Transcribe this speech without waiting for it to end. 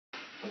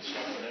that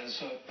started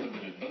as a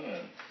permitted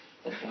burn.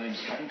 The flames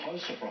came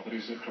close to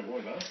properties at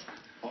Koroiba.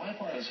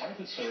 Firefighters hope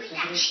it serves as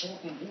an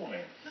important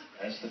warning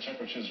as the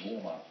temperatures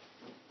warm up.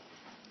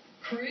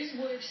 Crews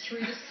worked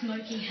through the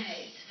smoky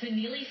haze for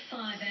nearly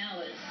 5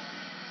 hours.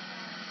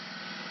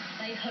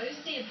 They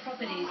hosed their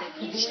properties at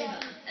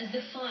Koroiba as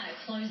the fire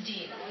closed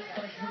in.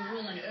 Both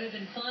rural and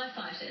urban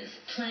firefighters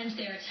planned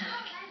their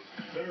attack.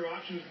 Better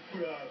option is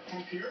put a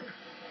pump here.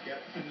 Yep.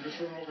 And just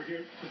run over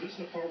here, because this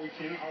is the part we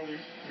can't hardly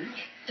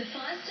reach. The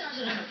fire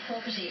started on a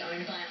property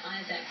owned by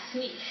Isaac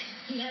Smith.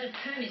 He had a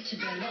permit to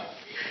burn off,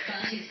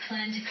 but his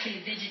plan to clear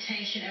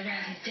vegetation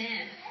around his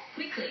dam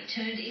quickly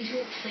turned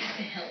into a plea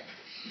for help.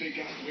 Big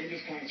gust of wind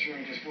just came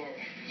through and just out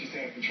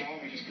of control.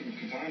 We just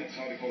couldn't contain it,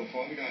 so I had to call the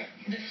fire brigade.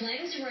 The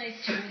flames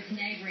raced towards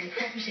neighbouring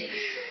properties.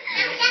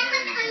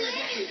 Very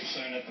much a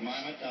concern at the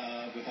moment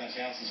with those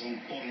houses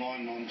on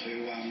borderline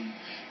onto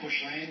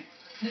bushland.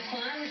 The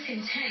fire was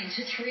contained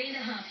to 3.5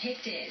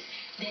 hectares,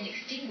 then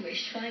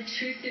extinguished by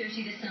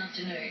 2:30 this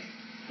afternoon.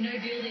 No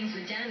buildings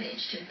were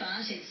damaged,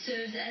 but it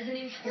serves as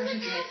an important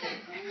lesson.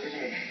 We've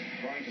been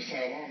running for so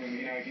long, and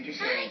if you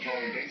just see how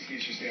dry and density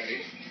is just out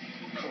here,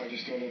 so I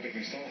just do a little bit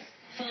myself.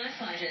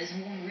 Firefighters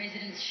warn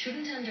residents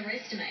shouldn't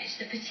underestimate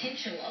the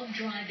potential of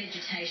dry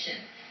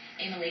vegetation.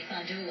 Emily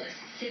Fardoulis,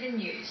 7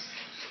 News.